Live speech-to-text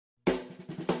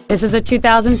This is a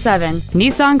 2007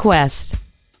 Nissan Quest.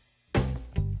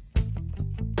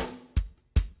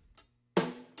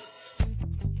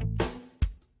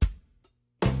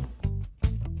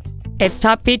 Its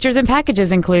top features and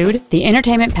packages include the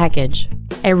entertainment package,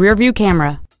 a rear-view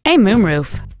camera, a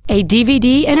moonroof, a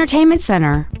DVD entertainment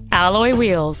center, alloy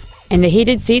wheels, and the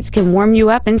heated seats can warm you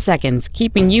up in seconds,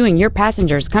 keeping you and your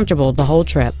passengers comfortable the whole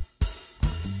trip.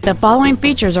 The following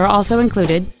features are also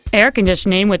included: air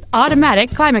conditioning with automatic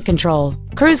climate control,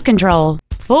 cruise control,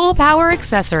 full power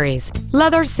accessories,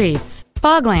 leather seats,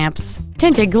 fog lamps,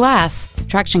 tinted glass,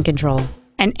 traction control,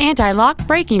 an anti-lock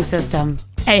braking system,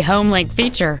 a home link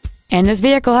feature, and this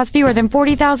vehicle has fewer than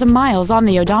 40,000 miles on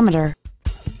the odometer.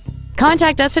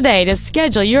 Contact us today to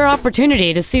schedule your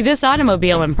opportunity to see this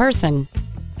automobile in person.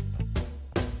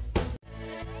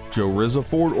 Joe Rizza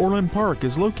Ford Orland Park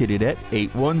is located at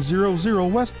 8100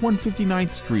 West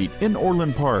 159th Street in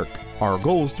Orland Park. Our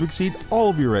goal is to exceed all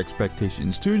of your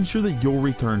expectations to ensure that you'll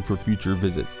return for future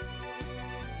visits.